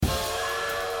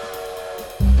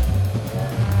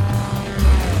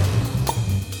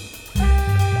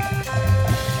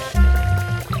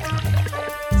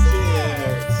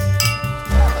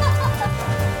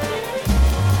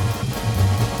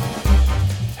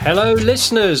Hello,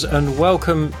 listeners, and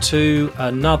welcome to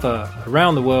another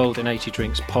Around the World in 80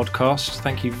 Drinks podcast.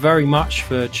 Thank you very much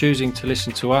for choosing to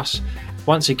listen to us.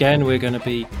 Once again, we're going to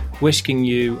be whisking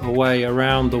you away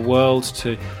around the world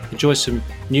to enjoy some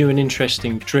new and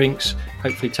interesting drinks,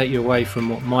 hopefully take you away from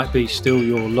what might be still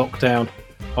your lockdown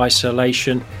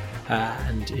isolation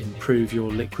and improve your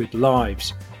liquid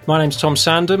lives. My name's Tom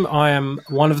Sandham. I am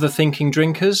one of the thinking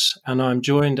drinkers, and I'm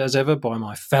joined as ever by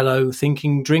my fellow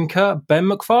thinking drinker, Ben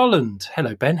McFarland.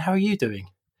 Hello, Ben. How are you doing?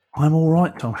 I'm all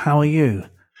right, Tom. How are you?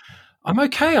 I'm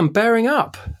okay. I'm bearing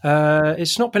up.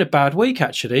 It's not been a bad week,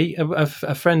 actually.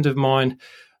 A friend of mine,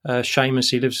 Seamus,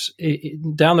 he lives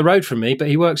down the road from me, but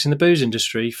he works in the booze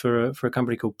industry for a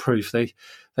company called Proof.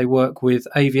 They work with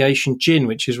Aviation Gin,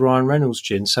 which is Ryan Reynolds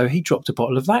gin. So he dropped a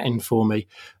bottle of that in for me.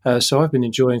 So I've been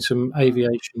enjoying some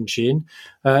Aviation Gin.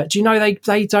 Do you know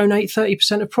they donate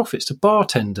 30% of profits to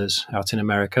bartenders out in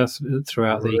America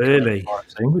throughout the really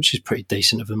thing, which is pretty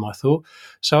decent of them, I thought.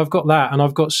 So I've got that, and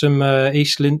I've got some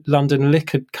East London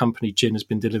Liquor Company gin has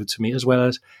been delivered to me, as well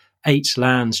as Eight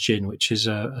Lands gin, which is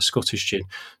a Scottish gin.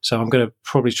 So I'm going to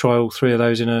probably try all three of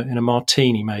those in a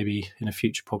martini, maybe in a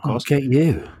future podcast. I'll get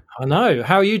you. I know.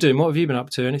 How are you doing? What have you been up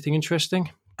to? Anything interesting?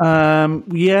 What's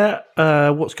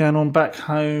going on back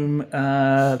home?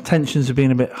 Tensions have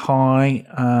been a bit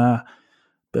high.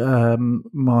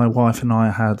 My wife and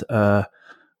I had a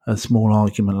small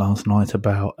argument last night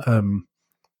about a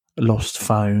lost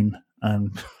phone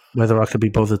and whether I could be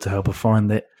bothered to help her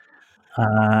find it.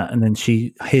 And then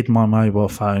she hid my mobile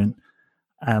phone,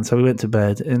 and so we went to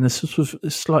bed in this sort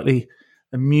of slightly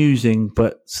amusing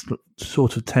but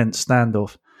sort of tense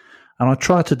standoff. And I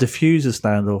tried to diffuse a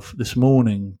standoff this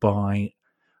morning by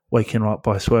waking her up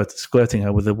by squirting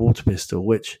her with a water pistol,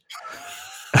 which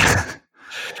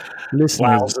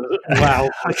listeners, wow.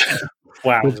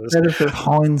 with the benefit of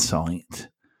hindsight,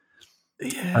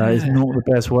 is not the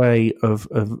best way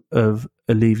of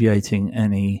alleviating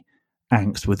any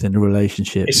angst within a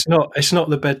relationship. It's not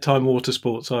the bedtime water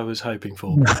sports I was hoping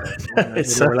for. It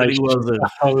certainly wasn't.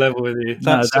 I'll level with you.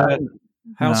 That's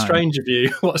how strange of you.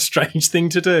 What a strange thing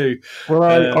to do.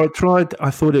 Well, I tried. I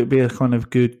thought it would be a kind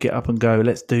of good get up and go.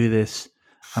 Let's do this.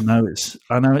 I know it's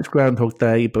Groundhog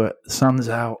Day, but the sun's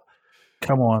out.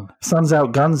 Come on, sun's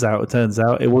out, guns out. It turns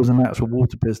out it was an actual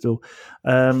water pistol,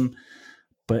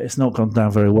 but it's not gone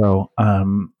down very well.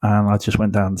 And I just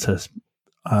went down to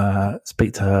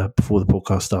speak to her before the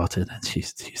podcast started, and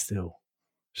she's still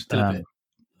a bit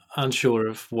unsure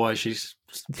of why she's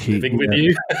living with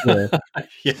you.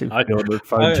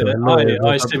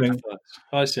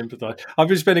 I sympathise. I've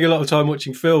been spending a lot of time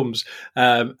watching films,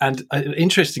 and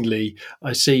interestingly,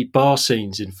 I see bar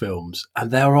scenes in films,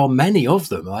 and there are many of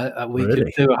them. We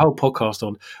could do a whole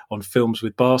podcast on films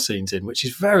with bar scenes in, which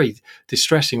is very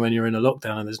distressing when you're in a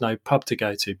lockdown and there's no pub to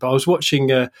go to. But I was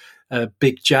watching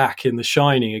Big Jack in The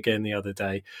Shining again the other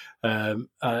day, and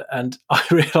I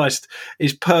realised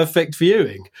it's perfect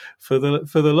viewing for the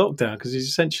lockdown, because he's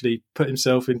essentially put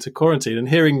himself into quarantine. And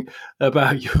hearing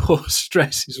about your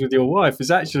stresses with your wife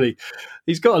is actually,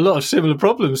 he's got a lot of similar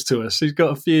problems to us. He's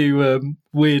got a few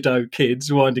weirdo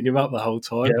kids winding him up the whole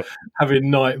time, having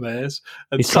nightmares.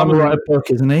 And he's trying to write a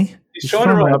book, isn't he? He's trying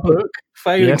to write a book.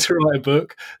 Failing to write a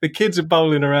book. The kids are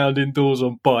bowling around indoors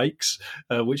on bikes,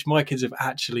 which my kids have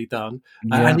actually done.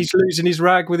 And he's losing his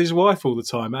rag with his wife all the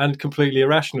time, and completely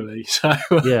irrationally. So,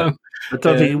 but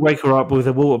doesn't he wake her up with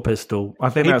a water pistol?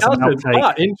 I think that's an outtake.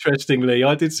 But interestingly,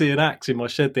 I did see an axe in my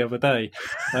shed the other day.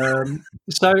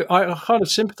 So I kind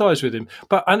of sympathise with him.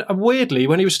 But and weirdly,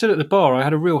 when he was still at the bar, I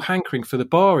had a real hankering for the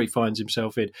bar he finds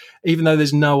himself in, even though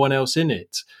there's no one else in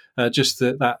it. Just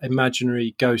that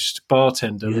imaginary ghost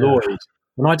bartender, Lloyd.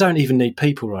 And I don't even need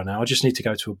people right now. I just need to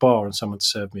go to a bar and someone to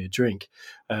serve me a drink.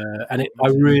 I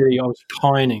was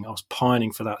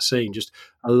pining for that scene, just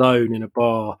alone in a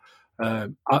bar.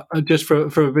 Just for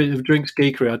a bit of drinks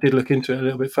geekery, I did look into it a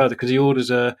little bit further, because he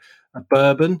orders a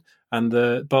bourbon, and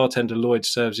the bartender Lloyd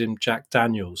serves him Jack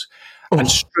Daniels. And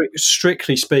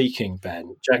strictly speaking,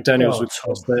 Ben, Jack Daniels would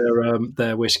class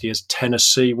their whiskey as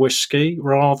Tennessee whiskey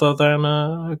rather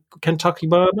than Kentucky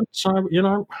bourbon. So,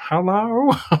 hello.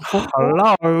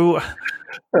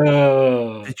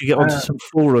 Hello. Did you get onto some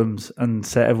forums and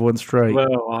set everyone straight? Well,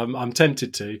 I'm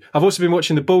tempted to. I've also been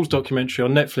watching the Bulls documentary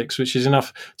on Netflix, which is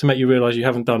enough to make you realise you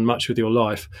haven't done much with your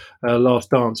life. Last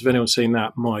Dance. If anyone's seen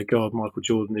that, my God, Michael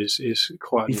Jordan is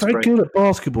quite. He's very good at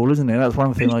basketball, isn't he? That's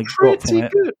one thing I got from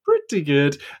it. Pretty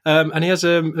good. And he has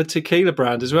a tequila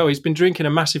brand as well. He's been drinking a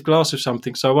massive glass of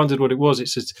something, so I wondered what it was.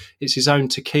 It's his own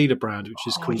tequila brand, which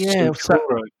is called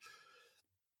Cincoro.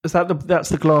 That's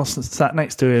the glass that sat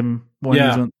next to him when he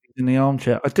was in the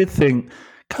armchair. I did think,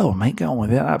 Go on, mate, go on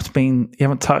with it. You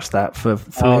haven't touched that for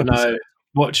 3 episodes. No.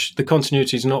 Watch, the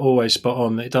continuity is not always spot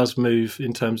on. It does move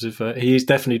in terms of he is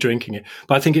definitely drinking it,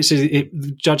 but I think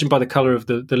judging by the color of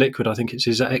the liquid, I think it's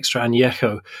his extra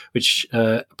añejo, which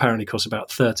apparently costs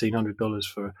about $1,300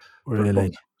 for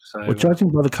Really. So, well, judging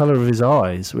by the color of his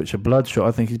eyes, which are bloodshot,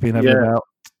 I think he's been having about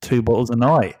 2 bottles a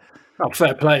night. Oh,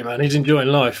 fair play, man! He's enjoying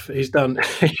life. He's done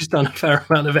a fair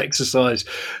amount of exercise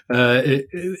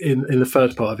in the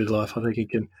first part of his life. I think he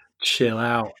can chill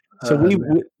out. So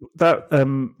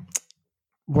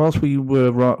whilst we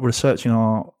were researching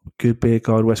our Good Beer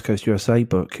Guide West Coast USA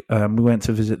book, we went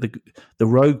to visit the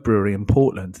Rogue Brewery in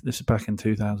Portland. This is back in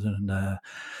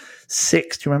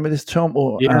 2006. Do you remember this, Tom?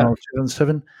 Or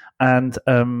 2007? And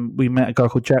we met a guy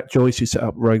called Jack Joyce who set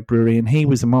up Rogue Brewery, and he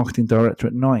was the marketing director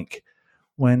at Nike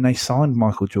when they signed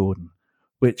Michael Jordan,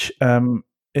 which in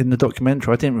the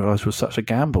documentary I didn't realise was such a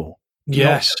gamble.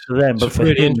 Yes, not for them, but for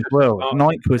really him as well.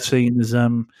 Nike were seen as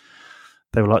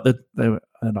they were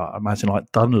I imagine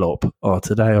like Dunlop or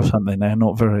today or something. They're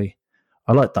not very.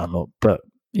 I like Dunlop, but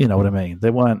you know what I mean.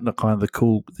 They weren't the kind of the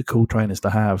cool trainers to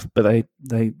have, but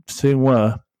they soon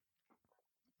were.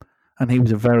 And he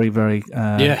was a very, very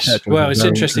yes. Well, it's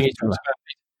interesting.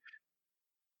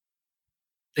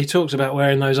 He talks about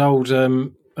wearing those old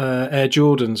Air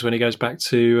Jordans when he goes back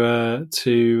to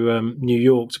New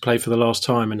York to play for the last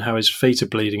time, and how his feet are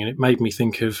bleeding. And it made me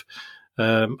think of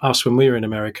us when we were in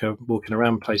America, walking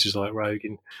around places like Rogue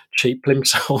in cheap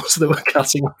plimsolls that were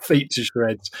cutting our feet to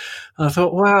shreds. And I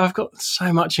thought, wow, I've got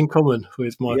so much in common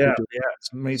with Michael. Yeah,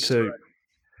 me too.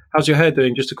 How's your hair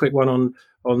doing? Just a quick one on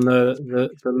the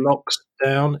locks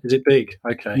down. Is it big?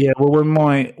 Okay. Yeah, well, when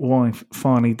my wife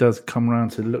finally does come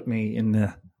around to look me in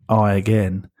the eye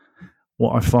again,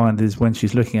 what I find is when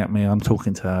she's looking at me, I'm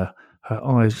talking to her, her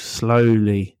eyes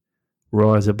slowly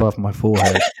rise above my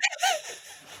forehead.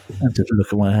 And just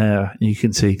look at my hair, and you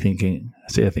can see thinking,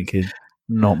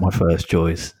 not my first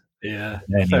choice. Yeah.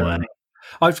 Anyway,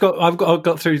 I've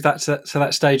got through that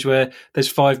stage where there's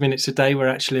 5 minutes a day where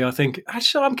actually I think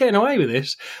I'm getting away with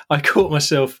this. I caught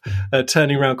myself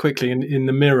turning around quickly in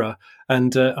the mirror,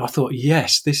 and I thought,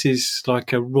 yes, this is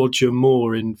like a Roger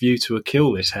Moore in View to a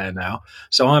Kill. This hair now,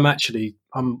 so I'm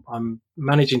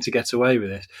managing to get away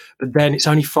with it. But then it's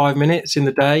only 5 minutes in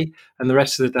the day, and the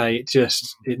rest of the day it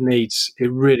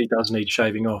really does need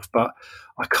shaving off. But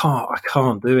I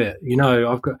can't do it. You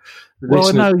know, I've got. Well,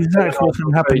 I know exactly what's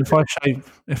going to happen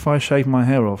if I shave my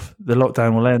hair off. The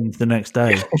lockdown will end the next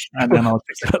day, and then I'll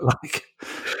just look like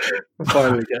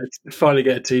finally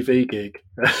get a TV gig.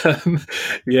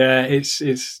 Yeah,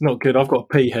 it's not good. I've got a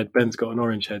pea head. Ben's got an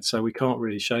orange head, so we can't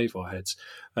really shave our heads.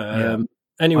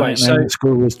 Anyway, so the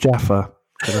school was Jaffa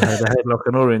because I had a head like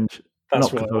an orange.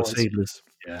 That's not because I was seedless.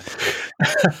 Yeah.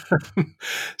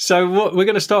 So we're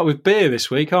going to start with beer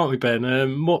this week, aren't we,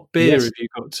 Ben? What beer have you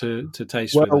got to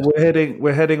taste? Well, with us?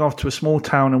 we're heading off to a small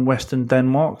town in Western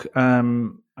Denmark,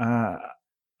 and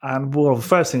the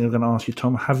first thing I'm going to ask you,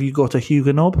 Tom, have you got a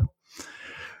Huguenot?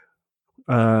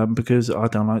 Because I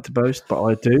don't like to boast, but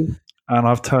I do, and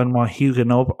I've turned my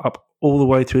Huguenot up all the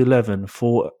way to 11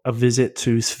 for a visit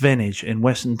to Svenige in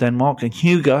Western Denmark. And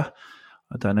Hugo,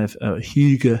 I don't know if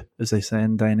Hugo, as they say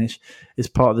in Danish, is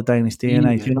part of the Danish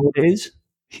DNA. Do you know what it is?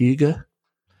 Hugo?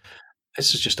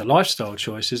 This is just a lifestyle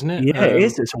choice, isn't it? Yeah, it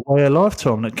is. It's a way of life,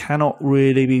 Tom, that cannot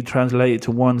really be translated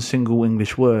to one single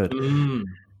English word.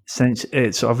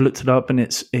 Since I've looked it up, and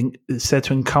it's said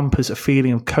to encompass a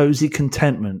feeling of cozy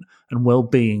contentment and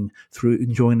well-being through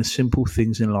enjoying the simple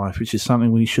things in life, which is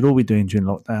something we should all be doing during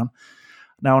lockdown.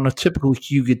 Now, on a typical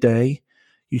Hugo day,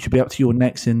 you should be up to your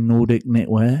necks in Nordic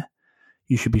knitwear.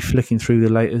 You should be flicking through the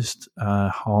latest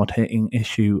hard-hitting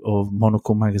issue of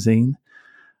Monocle magazine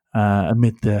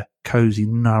amid the cozy,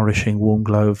 nourishing, warm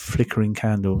glow of flickering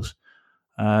candles.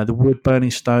 The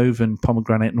wood-burning stove and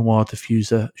pomegranate noir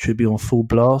diffuser should be on full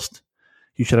blast.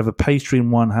 You should have a pastry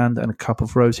in one hand and a cup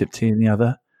of rosehip tea in the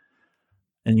other.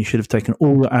 And you should have taken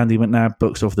all the Andy McNabb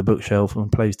books off the bookshelf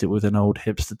and placed it with an old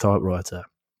hipster typewriter.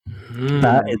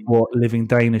 That is what living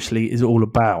Danishly is all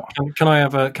about. Can I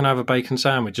have a bacon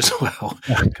sandwich as well?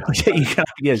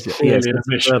 Yes.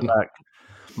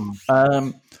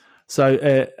 So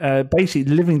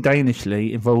basically, living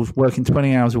Danishly involves working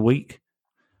 20 hours a week,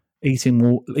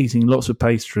 eating lots of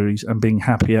pastries, and being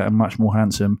happier and much more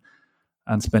handsome,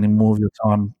 and spending more of your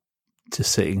time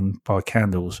just sitting by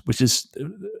candles, which is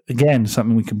again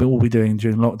something we can all be doing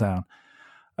during lockdown.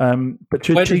 But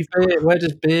where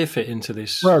does beer fit into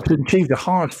this? Well, to achieve the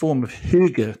highest form of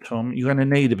hygge, Tom, you're going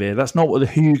to need a beer. That's not what the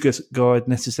hygge guide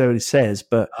necessarily says,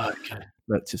 but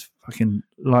let's just fucking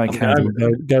light candle.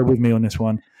 Go with me on this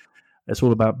one. It's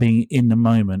all about being in the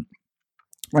moment.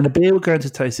 And the beer we're going to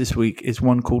taste this week is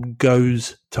one called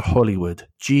Goes to Hollywood,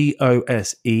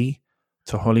 GOSE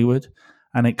to Hollywood,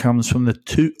 and it comes from the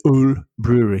Two Øl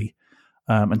Brewery.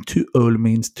 And Two Øl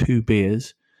means two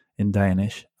beers in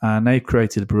Danish. And they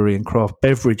created a brewery and craft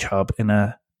beverage hub in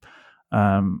a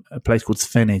place called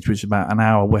Svenage, which is about an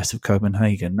hour west of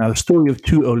Copenhagen. Now, the story of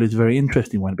Two Øl is a very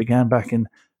interesting one. It began back in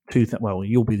well,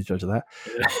 you'll be the judge of that.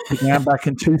 It began back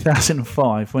in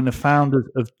 2005 when the founders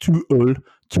of Two Øl,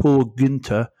 Tor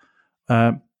Günther,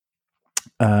 and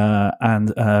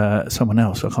someone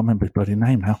else, I can't remember his bloody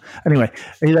name now. Anyway,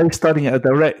 they were studying at a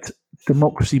direct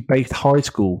democracy-based high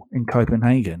school in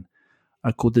Copenhagen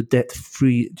called the Det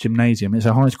Free Gymnasium. It's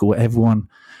a high school where everyone,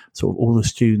 sort of all the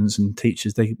students and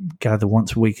teachers, they gather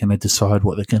once a week and they decide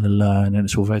what they're going to learn, and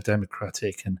it's all very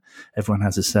democratic and everyone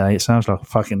has a say. It sounds like a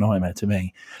fucking nightmare to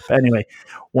me. But anyway,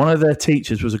 one of their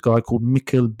teachers was a guy called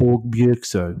Mikkel Borg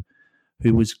Bjørksø,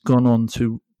 who was gone on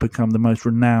to become one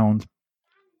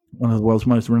of the world's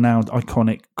most renowned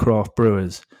iconic craft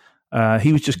brewers.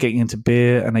 He was just getting into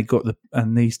beer, and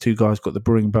these two guys got the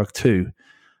brewing bug too.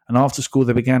 And after school,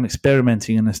 they began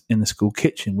experimenting in the school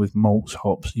kitchen with malts,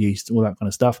 hops, yeast, all that kind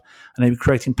of stuff. And they were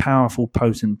creating powerful,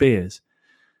 potent beers.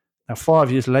 Now,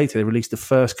 5 years later, they released the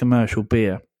first commercial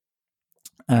beer.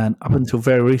 And up until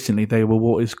very recently, they were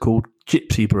what is called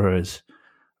gypsy brewers.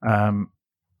 That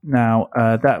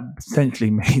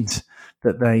essentially means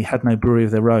that they had no brewery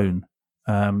of their own.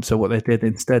 So what they did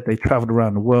instead, they travelled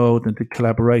around the world and did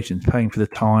collaborations, paying for the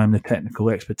time, the technical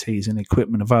expertise and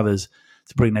equipment of others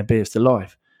to bring their beers to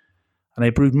life. And they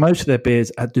brewed most of their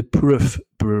beers at De Proef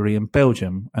Brewery in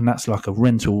Belgium, and that's like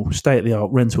a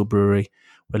state-of-the-art rental brewery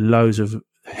where loads of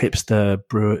hipster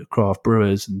craft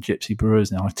brewers and gypsy brewers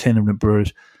and itinerant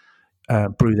brewers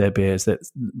brew their beers. That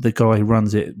the guy who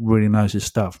runs it really knows his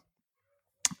stuff.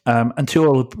 And Two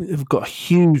Øl have got a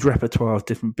huge repertoire of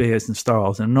different beers and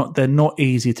styles, and they're not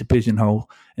easy to pigeonhole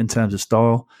in terms of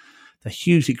style. They're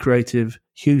hugely creative,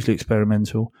 hugely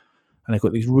experimental, and they've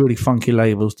got these really funky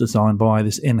labels designed by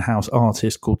this in-house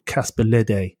artist called Kasper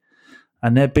Ledé.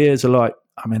 And their beers are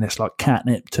it's like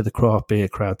catnip to the craft beer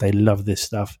crowd. They love this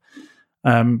stuff.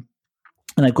 And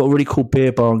they've got a really cool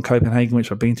beer bar in Copenhagen,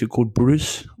 which I've been to, called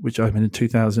Brus, which opened in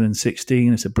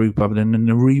 2016. It's a brew pub in the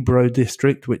Nørrebro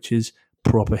district, which is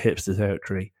proper hipster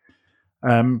territory.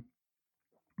 Now,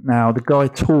 the guy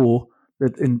Tor,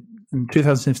 that in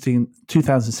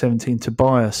 2017,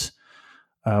 Tobias,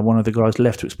 one of the guys,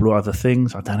 left to explore other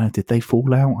things. I don't know. Did they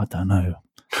fall out? I don't know.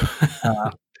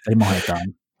 They might have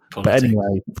done. But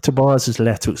anyway, Tobias has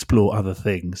left to explore other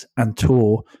things, and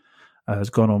Tor has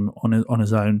gone on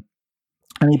his own.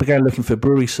 And he began looking for a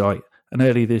brewery site. And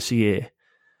early this year,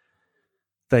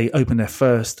 they opened their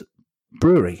first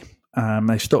brewery.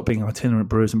 They stopped being itinerant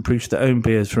brewers and produced their own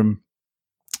beers from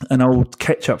an old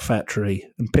ketchup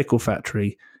factory and pickle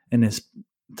factory in this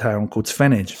town called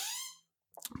Svenage.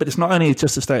 But it's not only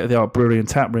just a state-of-the-art brewery and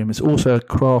tap room, it's also a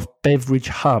craft beverage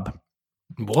hub.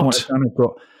 What?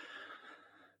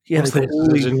 There's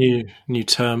a new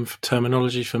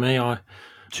terminology for me.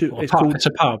 It's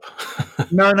a pub.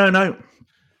 No.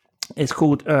 It's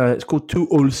called Two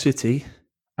Øl City,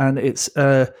 and it's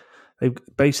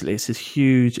it's this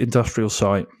huge industrial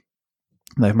site.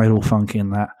 They've made all funky in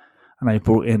that, and they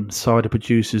brought in cider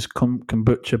producers,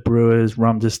 kombucha brewers,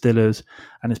 rum distillers,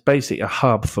 and it's basically a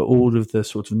hub for all of the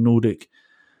sort of Nordic,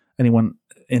 anyone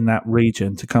in that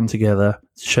region to come together,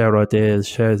 share ideas,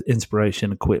 share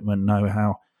inspiration, equipment,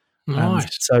 know-how. Nice.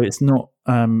 And so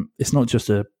it's not just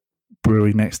a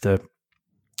brewery next to,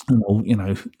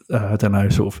 I don't know,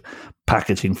 sort of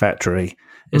packaging factory.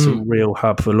 It's a real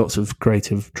hub for lots of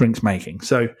creative drinks making.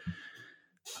 So,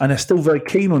 and they're still very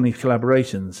keen on these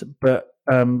collaborations, but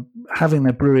having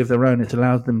their brewery of their own, it's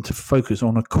allowed them to focus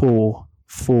on a core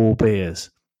 4 beers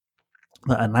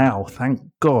that are now, thank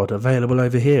God, available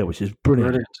over here, which is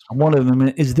brilliant. And one of them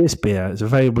is this beer. It's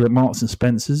available at Marks and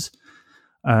Spencer's,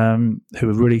 who are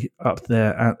really up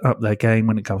their game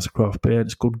when it comes to craft beer.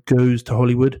 It's called Goes to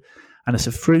Hollywood, and it's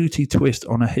a fruity twist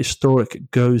on a historic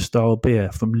Goes style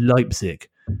beer from Leipzig.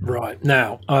 Right.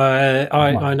 Now,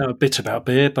 I know a bit about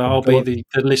beer, but I'll be the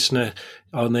listener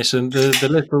on this. And the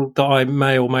little that I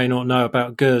may or may not know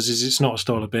about Goes is it's not a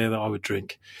style of beer that I would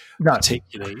drink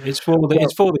particularly. It's for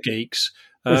the geeks.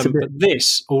 But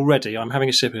this already, I'm having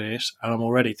a sip of this, and I'm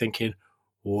already thinking,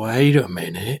 wait a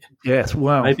minute. Yes,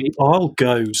 well. Maybe I'll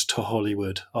Goes to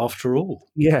Hollywood after all.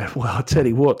 Yeah, well, I'll tell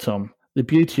you what, Tom. The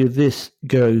beauty of this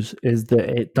Goes is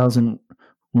that it doesn't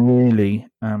really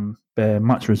bear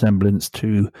much resemblance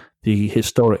to the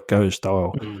historic Goes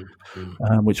style,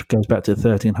 which goes back to the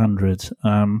 1300s.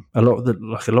 A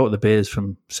lot of the beers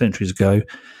from centuries ago,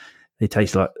 they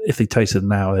taste like, if they tasted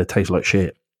now, they taste like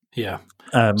shit. Yeah.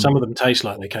 Some of them taste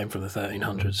like they came from the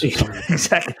 1300s.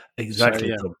 Exactly. So,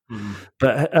 yeah.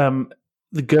 But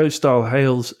the Gose style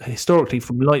hails historically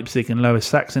from Leipzig and Lower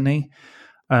Saxony.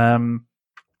 And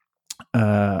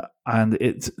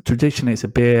it's traditionally a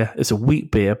beer. It's a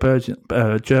wheat beer,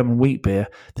 German wheat beer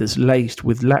that's laced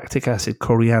with lactic acid,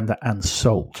 coriander, and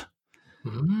salt.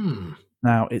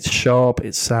 Now it's sharp,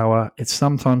 it's sour. It's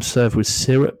sometimes served with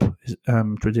syrup,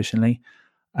 traditionally,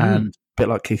 and a bit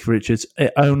like Keith Richards.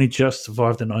 It only just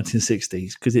survived the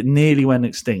 1960s because it nearly went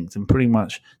extinct and pretty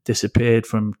much disappeared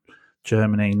from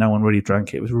Germany. No one really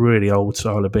drank it. It was a really old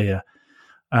style of beer.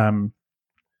 And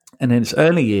in its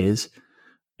early years,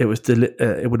 it was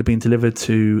it would have been delivered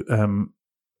to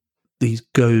these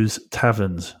Gose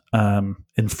taverns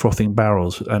in frothing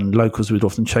barrels, and locals would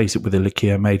often chase it with a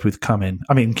liqueur made with cumin,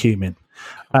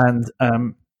 and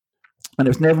it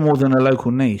was never more than a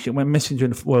local niche. It went missing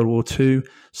during World War II,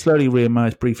 slowly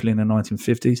re-emerged briefly in the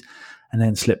 1950s, and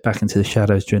then slipped back into the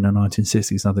shadows during the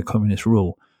 1960s under communist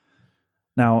rule.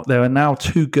 Now, there are now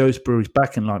 2 Gose breweries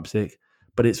back in Leipzig,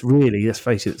 but it's really, let's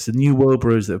face it, it's the New World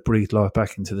brewers that have breathed life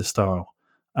back into the style.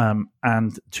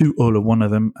 And 2 Uller, one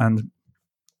of them, and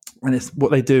it's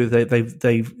what they do.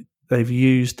 They've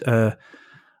used a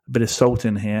bit of salt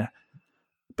in here,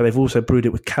 but they've also brewed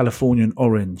it with Californian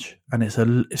orange, and it's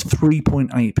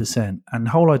 3.8%. And the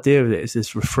whole idea of it is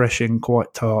this refreshing,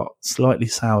 quite tart, slightly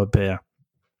sour beer.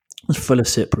 It's full of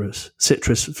citrus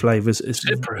flavors. It's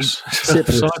citrus.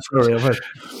 Sorry,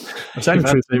 I'm saying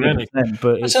 3%,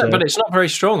 but it's not very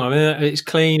strong. I mean, it's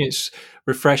clean. It's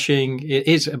refreshing. It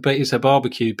is, but it's a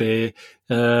barbecue beer.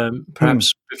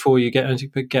 Perhaps before you get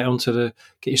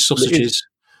your sausages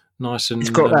nice and.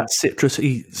 It's got that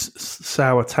citrusy,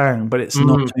 sour tang, but it's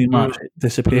not too much. It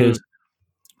disappears.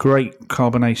 Great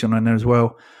carbonation on there as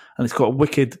well, and it's got a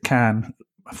wicked can,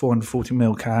 a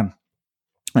 440ml can.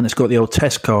 And it's got the old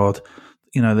test card, do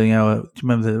you remember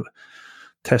the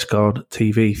test card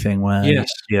TV thing where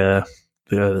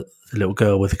the little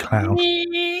girl with the clown?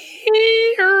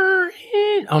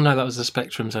 Oh no, that was the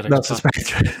Spectrum. That's the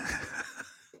Spectrum.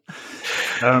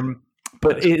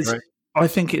 But I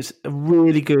think it's a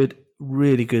really good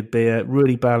beer,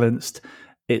 really balanced.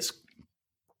 It's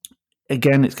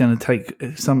going to take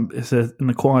it's an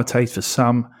acquired taste for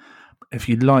some. If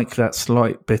you like that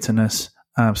slight bitterness,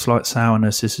 slight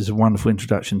sourness, this is a wonderful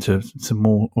introduction to some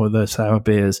more of those sour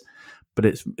beers, but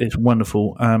it's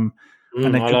wonderful. And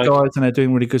they're good guys, and they're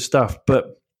doing really good stuff.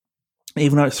 But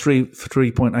even though it's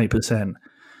 3.8%,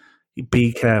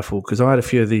 be careful, because I had a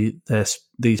few of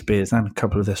these beers and a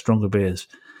couple of their stronger beers,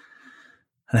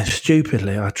 and then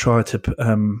stupidly I tried to put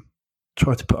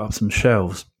up some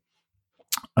shelves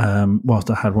whilst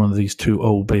I had one of these 2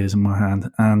 old beers in my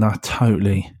hand, and I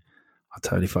totally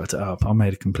fucked it up. I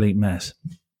made a complete mess.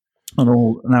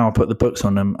 And now I put the books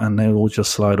on them, and they all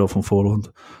just slide off and fall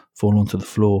onto the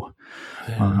floor.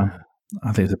 Yeah.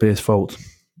 I think it's the beer's fault.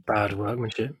 Bad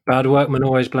workmanship. Bad workman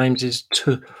always blames his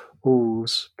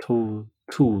tools.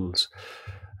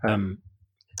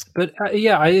 But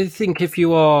I think if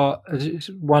you are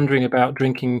wondering about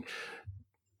drinking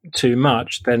too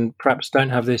much, then perhaps don't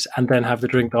have this and then have the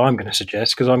drink that I'm going to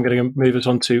suggest, because I'm going to move us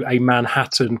on to a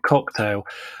Manhattan cocktail.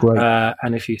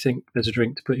 And if you think there's a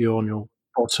drink to put you on your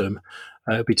bottom,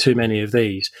 it'll be too many of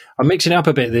these. I'm mixing it up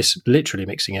a bit this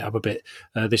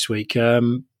week.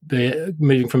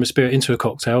 Moving from a spirit into a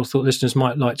cocktail. Thought listeners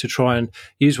might like to try and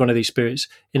use one of these spirits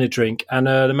in a drink. And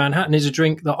the Manhattan is a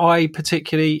drink that I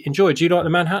particularly enjoy. Do you like the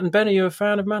Manhattan, Ben? Are you a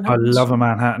fan of Manhattan? I love a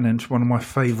Manhattan, and it's one of my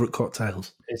favourite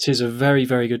cocktails. It is a very,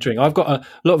 very good drink. I've got a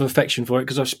lot of affection for it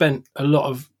because I've spent a lot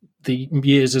of the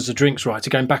years as a drinks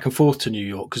writer going back and forth to New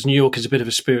York, because New York is a bit of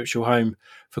a spiritual home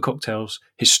for cocktails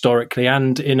historically,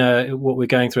 and in what we're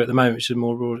going through at the moment, which is a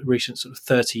more recent sort of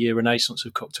 30-year renaissance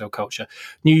of cocktail culture.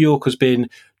 New York has been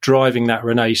driving that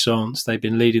renaissance. They've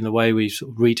been leading the way. We've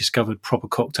sort of rediscovered proper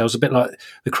cocktails, a bit like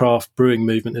the craft brewing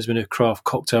movement. There's been a craft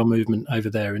cocktail movement over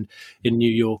there in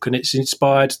New York, and it's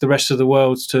inspired the rest of the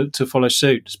world to follow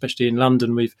suit. Especially in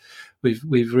London, we've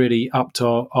really upped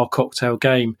our cocktail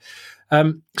game.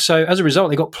 So as a result,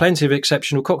 they got plenty of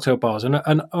exceptional cocktail bars, and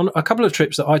on a couple of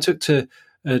trips that I took to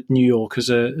New York as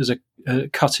a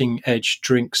cutting edge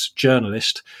drinks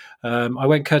journalist, I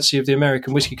went courtesy of the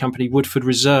American whiskey company Woodford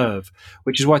Reserve,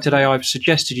 which is why today I've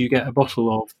suggested you get a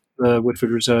bottle of the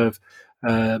Woodford Reserve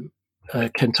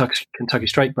Kentucky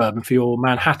Straight Bourbon for your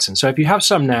Manhattan. So if you have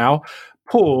some now,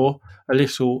 pour a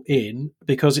little in,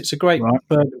 because it's a great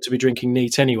bourbon to be drinking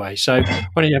neat anyway. So why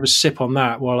don't you have a sip on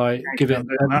that while I give it.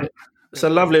 It's a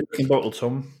lovely looking bottle,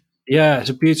 Tom. Yeah, it's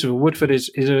a beautiful. Woodford is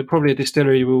probably a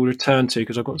distillery we'll return to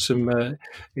because I've got some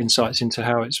insights into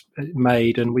how it's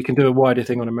made, and we can do a wider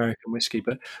thing on American whiskey.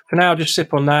 But for now, I'll just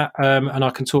sip on that, and I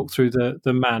can talk through the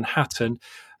Manhattan.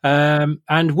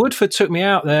 And Woodford took me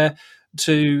out there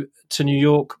to New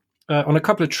York on a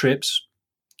couple of trips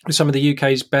with some of the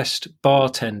UK's best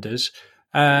bartenders.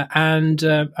 And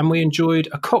we enjoyed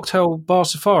a cocktail bar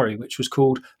safari, which was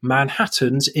called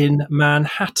Manhattans in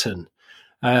Manhattan.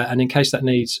 And in case that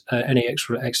needs any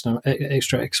extra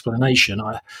explanation,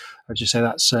 I just say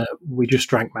that's we just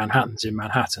drank Manhattans in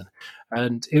Manhattan,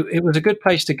 and it was a good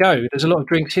place to go. There's a lot of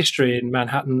drinks history in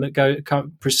Manhattan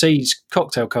that precedes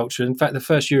cocktail culture. In fact, the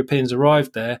first Europeans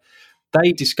arrived there,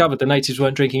 they discovered the natives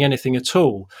weren't drinking anything at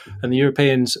all, and the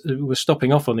Europeans were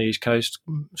stopping off on the East Coast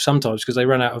sometimes because they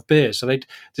ran out of beer. So they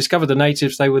discovered the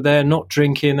natives. They were there not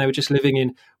drinking. They were just living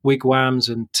in wigwams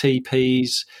and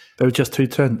teepees. They were just two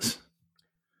tents.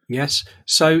 Yes.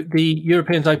 So the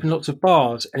Europeans opened lots of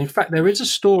bars. And in fact, there is a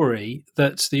story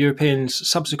that the Europeans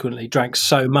subsequently drank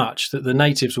so much that the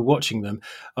natives were watching them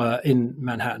in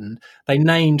Manhattan. They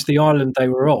named the island they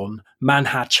were on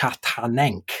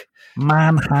Manhattanenk.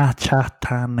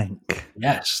 Manhattanenk.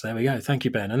 Yes, there we go. Thank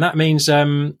you, Ben. And that means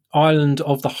island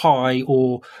of the high,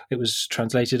 or it was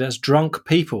translated as drunk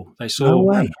people. They saw. No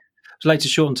way. It was later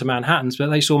shortened to Manhattans, but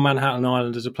they saw Manhattan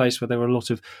Island as a place where there were a lot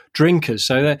of drinkers.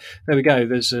 So there we go.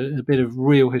 There's a bit of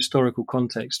real historical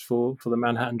context for the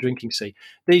Manhattan drinking scene.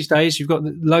 These days, you've got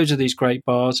loads of these great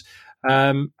bars.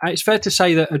 It's fair to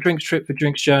say that a drinks trip for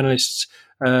drinks journalists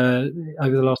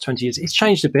over the last 20 years, it's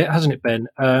changed a bit, hasn't it, Ben?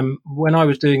 When I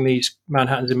was doing these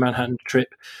Manhattans in Manhattan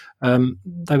trip,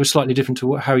 they were slightly different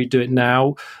to how you do it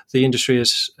now. The industry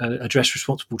has addressed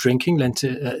responsible drinking, lent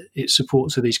its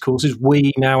support to these causes.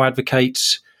 We now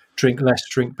advocate drink less,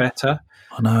 drink better.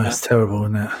 I know, it's terrible,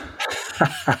 isn't it?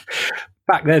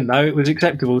 Back then, though, it was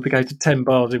acceptable to go to 10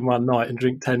 bars in one night and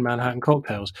drink 10 Manhattan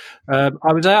cocktails. I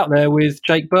was out there with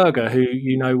Jake Berger, who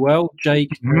you know well.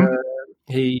 Jake,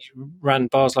 he ran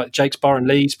bars like Jake's Bar in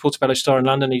Leeds, Portobello Star in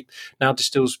London. He now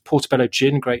distills Portobello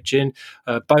gin, great gin.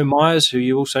 Bo Myers, who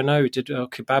you also know, who did our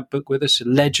kebab book with us, a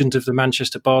legend of the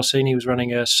Manchester bar scene. He was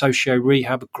running a Socio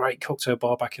Rehab, a great cocktail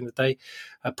bar back in the day.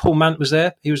 Paul Mant was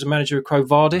there. He was the manager of Quo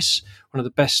Vadis, one of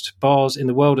the best bars in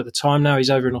the world at the time. Now he's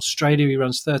over in Australia. He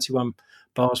runs 31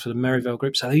 bars for the Merivale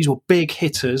Group. So these were big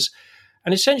hitters.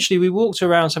 And essentially, we walked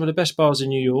around some of the best bars in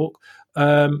New York.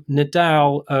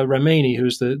 Nadal Ramini, who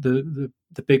was the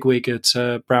bigwig at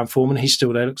Brown Forman, he's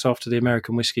still there, looks after the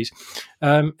American whiskies.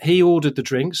 He ordered the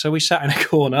drinks, so we sat in a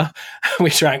corner and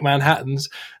we drank Manhattans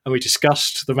and we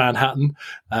discussed the Manhattan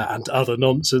and other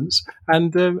nonsense,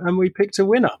 and we picked a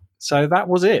winner. So that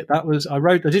was it. I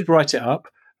did write it up,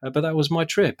 but that was my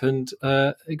trip, and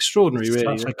extraordinary,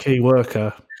 really. Such a key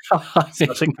worker.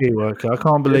 Such a key worker. I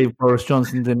can't believe Boris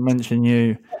Johnson didn't mention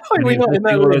you. Why are we not in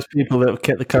that all list? those people that have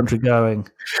kept the country going.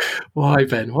 Why,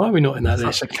 Ben? Why are we not in that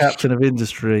Such list? a captain of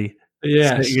industry.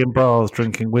 Yes. Sitting in bars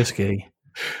drinking whiskey.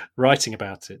 Writing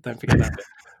about it. Don't forget that bit.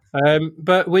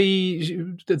 But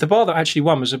the bar that actually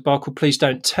won was a bar called Please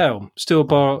Don't Tell. Still a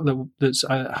bar that's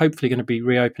hopefully going to be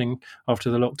reopening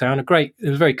after the lockdown. It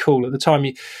was very cool at the time.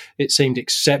 It seemed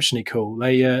exceptionally cool.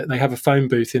 They have a phone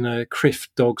booth in a Criff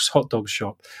Dogs hot dog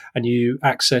shop, and you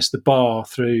access the bar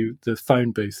through the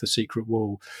phone booth, the secret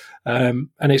wall. And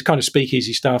it's kind of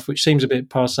speakeasy stuff, which seems a bit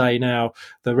passé now.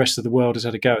 The rest of the world has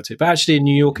had a go at it, but actually in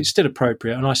New York, it's still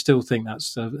appropriate, and I still think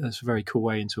that's a very cool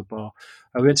way into a bar.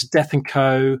 We went to Death and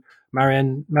Co,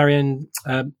 Mandarin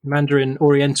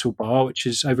Oriental Bar, which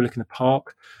is overlooking the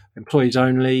park, employees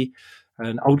only,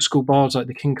 and old school bars like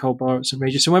the King Cole Bar at St.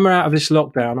 Regis. So when we're out of this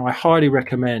lockdown, I highly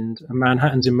recommend a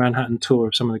Manhattans in Manhattan tour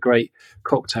of some of the great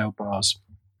cocktail bars.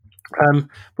 But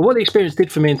what the experience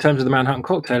did for me in terms of the Manhattan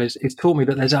cocktail is taught me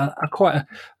that there's quite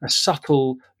a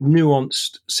subtle,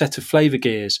 nuanced set of flavour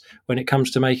gears when it comes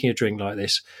to making a drink like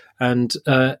this. And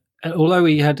although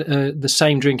we had the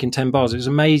same drink in 10 bars, it was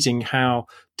amazing how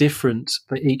different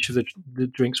each of the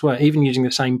drinks were, even using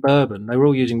the same bourbon. They were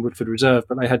all using Woodford Reserve,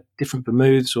 but they had different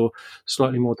vermouths or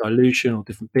slightly more dilution or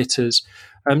different bitters.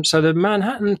 So the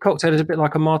Manhattan cocktail is a bit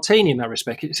like a martini in that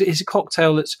respect. It's a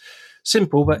cocktail that's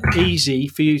simple but easy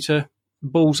for you to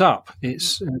balls up.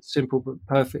 It's simple but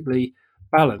perfectly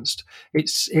balanced.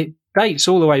 It dates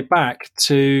all the way back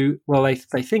to, well, they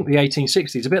think the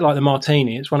 1860s, a bit like the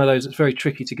martini. It's one of those that's very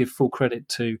tricky to give full credit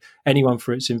to anyone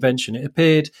for its invention. It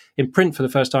appeared in print for the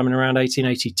first time in around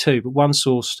 1882, but one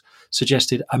source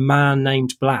suggested a man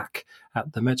named Black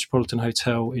at the Metropolitan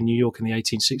Hotel in New York in the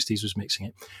 1860s was mixing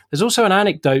it. There's also an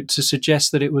anecdote to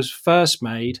suggest that it was first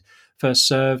made first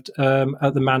served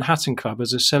at the Manhattan Club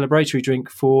as a celebratory drink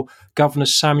for Governor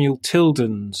Samuel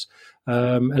Tilden's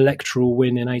electoral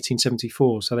win in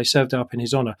 1874. So they served it up in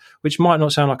his honour, which might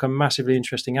not sound like a massively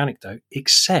interesting anecdote,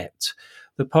 except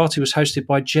the party was hosted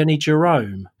by Jenny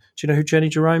Jerome. Do you know who Jenny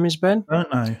Jerome is, Ben? I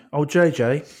don't know. Oh,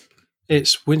 JJ.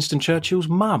 It's Winston Churchill's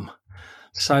mum.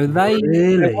 So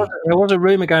Really? there was a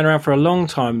rumour going around for a long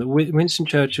time that Winston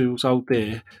Churchill's old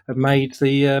dear had made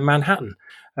the Manhattan.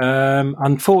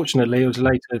 Unfortunately, it was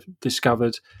later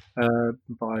discovered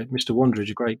by Mr.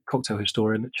 Wandridge, a great cocktail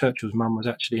historian, that Churchill's mum was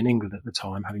actually in England at the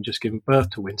time, having just given birth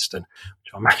to Winston,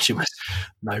 which I imagine was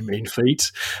no mean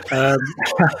feat. And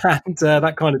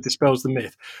that kind of dispels the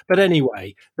myth. But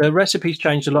anyway, the recipes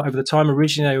changed a lot over the time.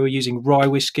 Originally, they were using rye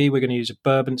whiskey. We're going to use a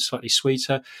bourbon, slightly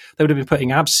sweeter. They would have been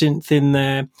putting absinthe in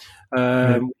there.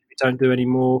 We don't do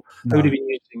anymore. They would have been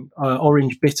using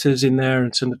orange bitters in there,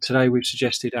 and today we've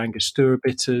suggested Angostura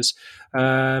bitters.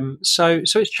 So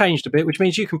it's changed a bit, which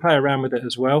means you can play around with it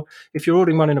as well. If you're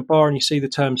ordering one in a bar and you see the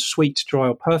term sweet, dry,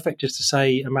 or perfect, just to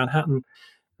say a Manhattan,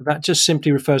 that just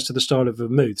simply refers to the style of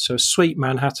vermouth. So a sweet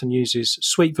Manhattan uses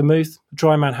sweet vermouth, a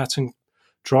dry Manhattan,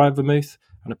 dry vermouth,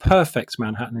 and a perfect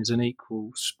Manhattan is an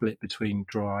equal split between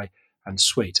dry and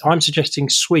sweet. I'm suggesting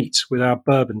sweet with our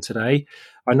bourbon today.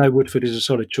 I know Woodford is a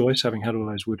solid choice, having had all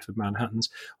those Woodford Manhattans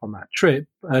on that trip.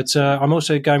 But I'm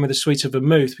also going with a sweeter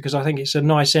vermouth because I think it's a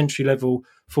nice entry level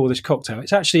for this cocktail.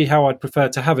 It's actually how I'd prefer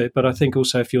to have it, but I think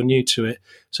also if you're new to it,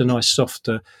 it's a nice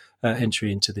softer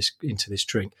entry into this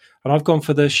drink. And I've gone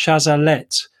for the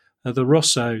Chazalet, the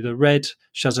Rosso, the red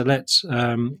Chazalet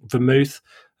vermouth.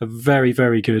 A very,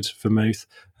 very good vermouth.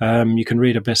 You can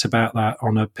read a bit about that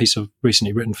on a piece of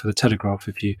recently written for the Telegraph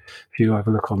if you have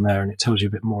a look on there, and it tells you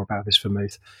a bit more about this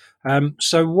vermouth.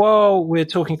 So while we're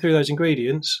talking through those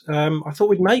ingredients, I thought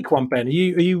we'd make one. Ben, are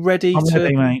you ready? I'm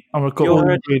ready, mate. I've got all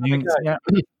the ingredients. Yeah.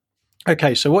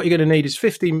 Okay, so what you're going to need is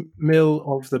 50 ml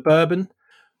of the bourbon,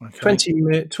 20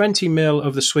 ml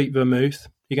of the sweet vermouth.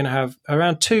 You're going to have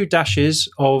around 2 dashes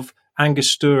of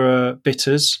Angostura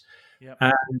bitters. Yep.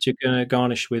 And you're going to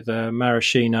garnish with a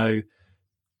maraschino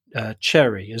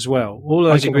cherry as well. All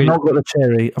those ingredients. I've not got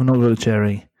a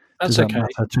cherry. That's Does okay.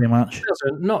 That matter too much?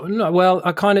 Not well.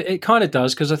 It kind of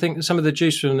does, because I think some of the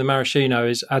juice from the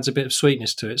maraschino adds a bit of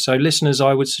sweetness to it. So, listeners,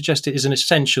 I would suggest it is an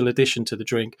essential addition to the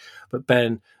drink. But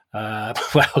Ben,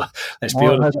 well, let's be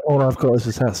honest. All I've got is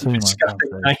a Satsuma.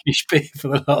 Danish beer for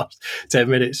the last 10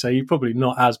 minutes, so you're probably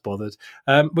not as bothered.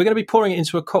 We're going to be pouring it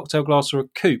into a cocktail glass or a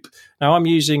coupe. Now, I'm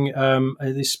using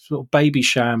this sort of baby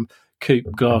sham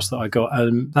coupe glass that I got,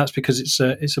 and that's because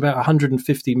it's about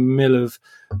 150 ml of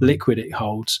liquid it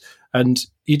holds, and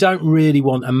you don't really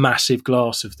want a massive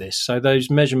glass of this. So those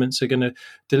measurements are going to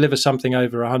deliver something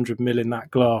over 100 ml in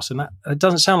that glass, and that it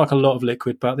doesn't sound like a lot of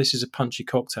liquid, but this is a punchy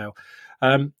cocktail.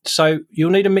 So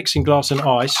you'll need a mixing glass and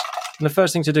ice. And the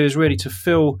first thing to do is really to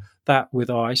fill that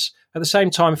with ice. At the same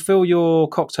time, fill your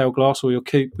cocktail glass or your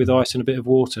coupe with ice and a bit of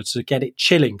water to get it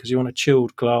chilling, because you want a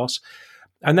chilled glass.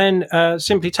 And then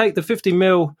simply take the 50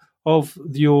 ml of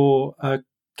your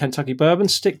Kentucky bourbon,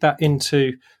 stick that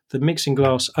into the mixing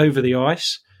glass over the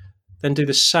ice. Then do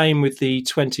the same with the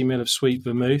 20 ml of sweet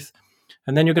vermouth.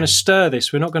 And then you're going to stir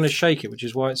this. We're not going to shake it, which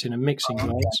is why it's in a mixing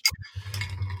glass.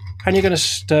 And you're going to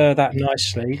stir that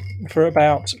nicely for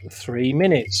about 3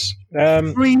 minutes.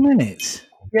 3 minutes?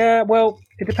 Yeah, well,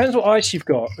 it depends what ice you've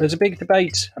got. There's a big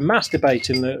debate, a mass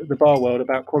debate in the bar world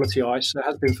about quality ice. There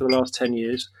has been for the last 10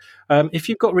 years. If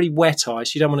you've got really wet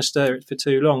ice, you don't want to stir it for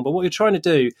too long. But what you're trying to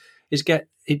do is get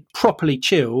it properly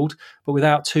chilled, but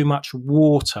without too much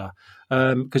water,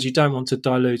 because you don't want to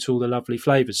dilute all the lovely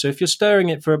flavours. So if you're stirring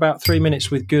it for about 3 minutes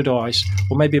with good ice,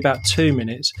 or maybe about 2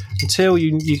 minutes, until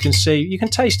you can see, you can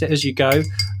taste it as you go.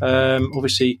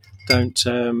 Obviously, don't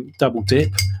double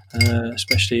dip,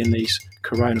 especially in these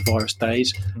coronavirus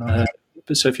days. No.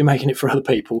 But so if you're making it for other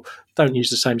people, don't use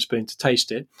the same spoon to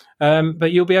taste it.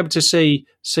 But you'll be able to see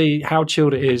how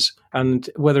chilled it is and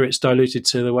whether it's diluted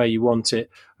to the way you want it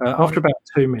after about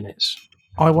 2 minutes.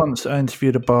 I once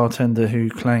interviewed a bartender who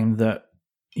claimed that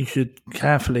you should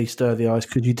carefully stir the ice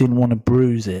because you didn't want to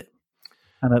bruise it.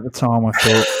 And at the time I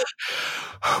thought,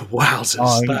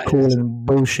 wowzers. I'm calling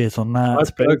bullshit on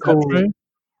that.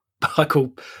 I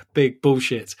call big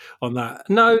bullshit on that.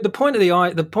 No, the point of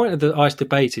the ice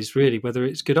debate is really whether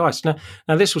it's good ice. Now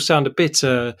this will sound a bit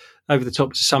over the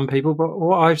top to some people, but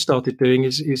what I've started doing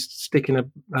is sticking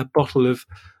a bottle of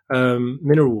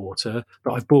mineral water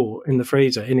that I've bought in the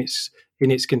freezer in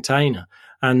its container,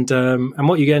 and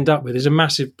what you end up with is a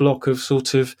massive block of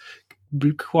sort of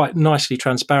quite nicely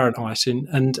transparent ice in,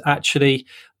 and actually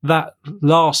that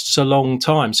lasts a long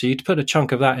time. So you'd put a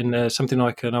chunk of that in something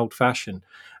like an old fashioned,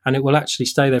 and it will actually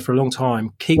stay there for a long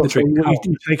time. Keep the drink cold.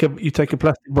 You take a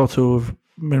plastic bottle of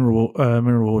mineral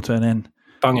water and then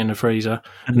bung in the freezer,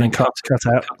 and then cut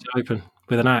it open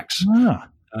with an axe.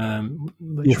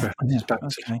 Which references back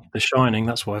to The Shining.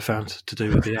 That's what I found to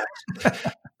do with the axe.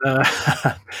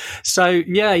 So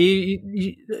yeah,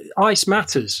 you ice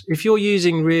matters. If you're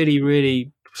using really,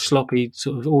 really sloppy,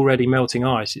 sort of already melting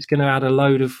ice, it's going to add a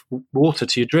load of water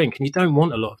to your drink, and you don't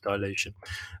want a lot of dilution.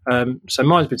 So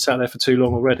mine's been sat there for too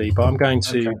long already, but I'm going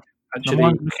to actually.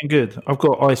 Mine's looking good. I've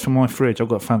got ice from my fridge. I've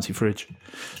got a fancy fridge.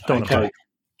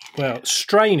 Well,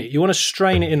 strain it. You want to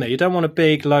strain it in there. You don't want a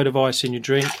big load of ice in your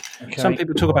drink. Okay. Some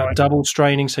people talk about double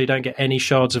straining, so you don't get any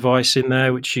shards of ice in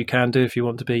there, which you can do if you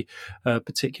want to be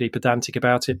particularly pedantic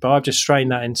about it. But I've just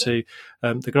strained that into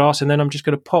the glass, and then I'm just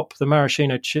going to pop the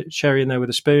maraschino cherry in there with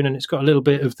a spoon, and it's got a little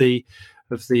bit of the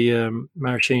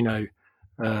maraschino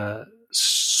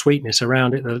sweetness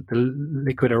around it, the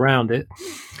liquid around it,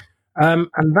 and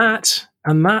that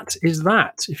is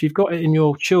that. If you've got it in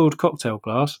your chilled cocktail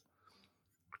glass.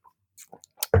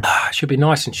 It should be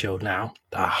nice and chilled now.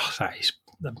 That is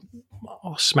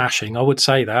smashing. I would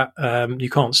say that. You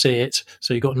can't see it,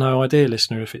 so you've got no idea,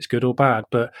 listener, if it's good or bad.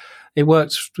 But it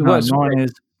works. Mine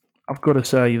is. I've got to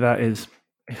say it's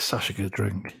such a good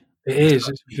drink. It is.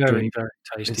 It's very, very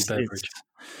tasty beverage.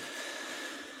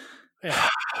 Yeah.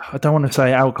 I don't want to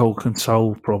say alcohol can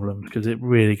solve problems because it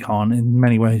really can't. In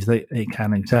many ways, it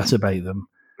can exacerbate them.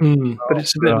 But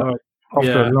it's a bit like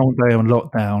after a long day on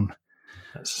lockdown.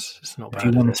 It's not bad. If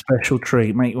you want a special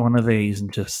treat, make one of these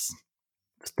and just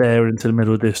stare into the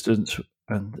middle distance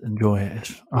and enjoy it.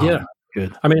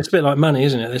 Good. I mean, it's a bit like money,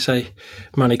 isn't it? They say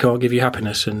money can't give you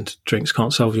happiness and drinks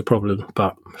can't solve your problem.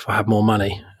 But if I had more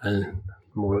money and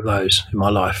more of those in my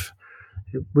life,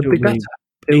 it would be better.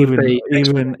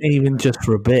 Even just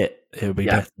for a bit, it would be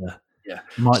better. Yeah.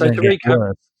 Might then get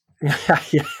worse.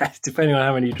 Yeah, depending on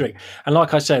how many you drink. And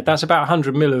like I said, that's about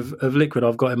 100 ml of liquid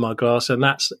I've got in my glass, and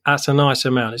that's a nice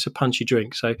amount. It's a punchy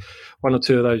drink, so one or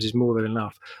two of those is more than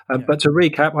enough. But to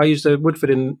recap, I used the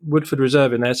Woodford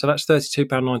Reserve in there, so that's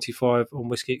 £32.95 on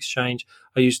Whisky Exchange.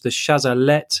 I used the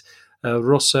Chazalet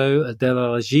Rosso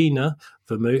della Regina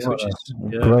vermouth, which is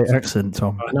great accent,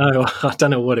 Tom. I know. I don't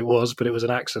know what it was, but it was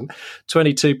an accent.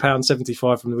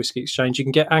 £22.75 from the Whisky Exchange. You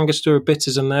can get Angostura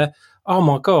bitters in there. Oh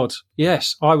my God!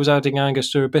 Yes, I was adding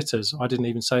Angostura bitters. I didn't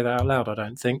even say that out loud. I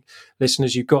don't think,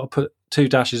 listeners, you've got to put 2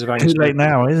 dashes of Angostura. Too late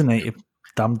now, isn't it? You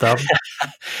dumb.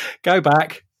 Go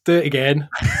back, do it again.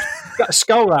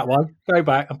 Skull that one. Go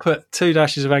back and put 2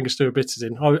 dashes of Angostura bitters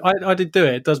in. I did do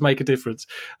it. It does make a difference.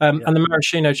 And the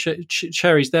maraschino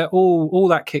cherries, they're all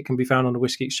that kit can be found on the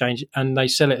Whisky Exchange, and they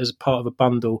sell it as part of a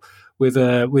bundle with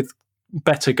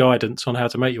better guidance on how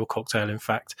to make your cocktail, in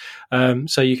fact.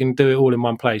 So you can do it all in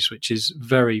one place, which is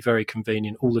very, very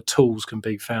convenient. All the tools can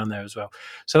be found there as well.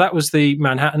 So that was the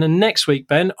Manhattan. And next week,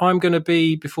 Ben, I'm going to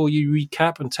be, before you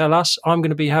recap and tell us, I'm going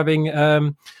to be having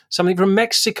something from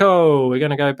Mexico. We're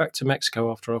going to go back to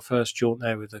Mexico after our first jaunt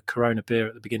there with the Corona beer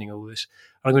at the beginning of all this.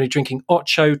 I'm going to be drinking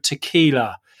Ocho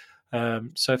Tequila.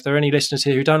 So if there are any listeners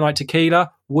here who don't like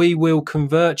tequila, we will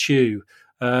convert you.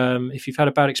 If you've had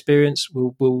a bad experience,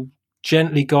 we'll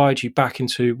gently guide you back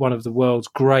into one of the world's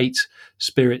great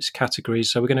spirits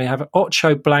categories. So we're going to have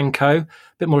Ocho Blanco, a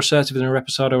bit more assertive than a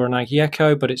Reposado or an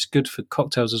Aguieco, but it's good for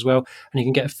cocktails as well. And you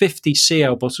can get a 50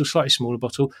 CL bottle, slightly smaller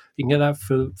bottle. You can get that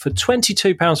for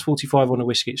 £22.45 on a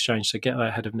Whisky Exchange. So get that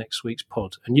ahead of next week's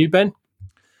pod. And you, Ben?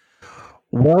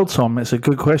 Well, Tom, it's a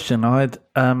good question. I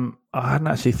hadn't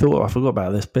actually thought. I forgot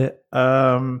about this bit. What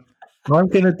I'm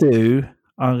going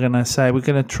to say we're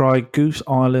going to try Goose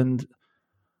Island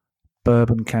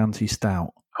Bourbon County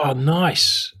Stout. Oh,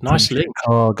 nice link.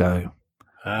 Chicago.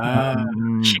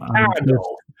 Chicago.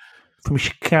 From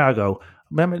Chicago.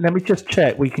 Let me just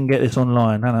check. We can get this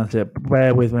online.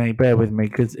 Bear with me,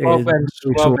 because Ben's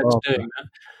doing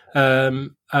that.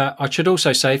 I should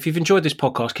also say, if you've enjoyed this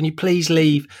podcast, can you please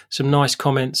leave some nice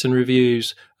comments and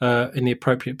reviews in the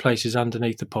appropriate places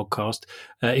underneath the podcast?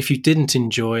 If you didn't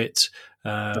enjoy it,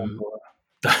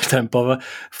 don't bother.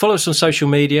 Follow us on social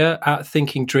media at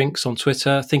Thinking Drinks on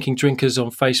Twitter, Thinking Drinkers on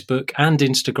Facebook and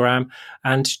Instagram,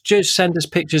 and just send us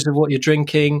pictures of what you're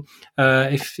drinking.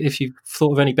 If you've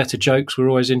thought of any better jokes, we're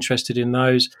always interested in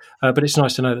those. But it's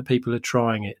nice to know that people are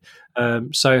trying it.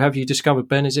 So have you discovered,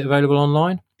 Ben, is it available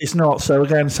online? It's not, so we're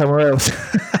going somewhere else.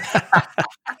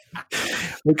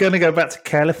 We're going to go back to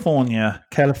California.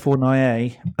 We're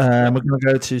going to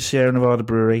go to Sierra Nevada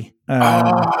Brewery,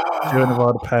 Sierra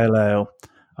Nevada Pale Ale.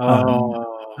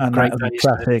 and great that taste.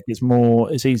 classic.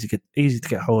 It's easy to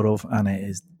get hold of, and it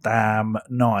is damn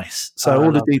nice. So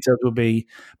all the details will be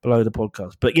below the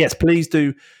podcast. But yes, please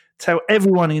do tell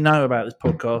everyone you know about this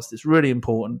podcast. It's really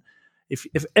important.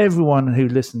 If everyone who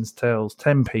listens tells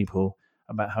 10 people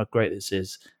about how great this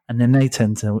is, and then they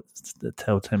tend to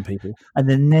tell 10 people, and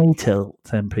then they tell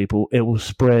 10 people, it will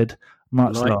spread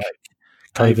much like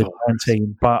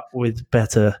COVID-19, but with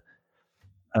better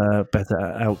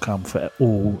outcome for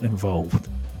all involved.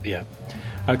 Yeah.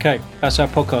 Okay, that's our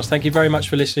podcast. Thank you very much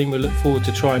for listening. We look forward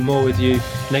to trying more with you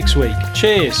next week.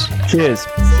 Cheers. Cheers.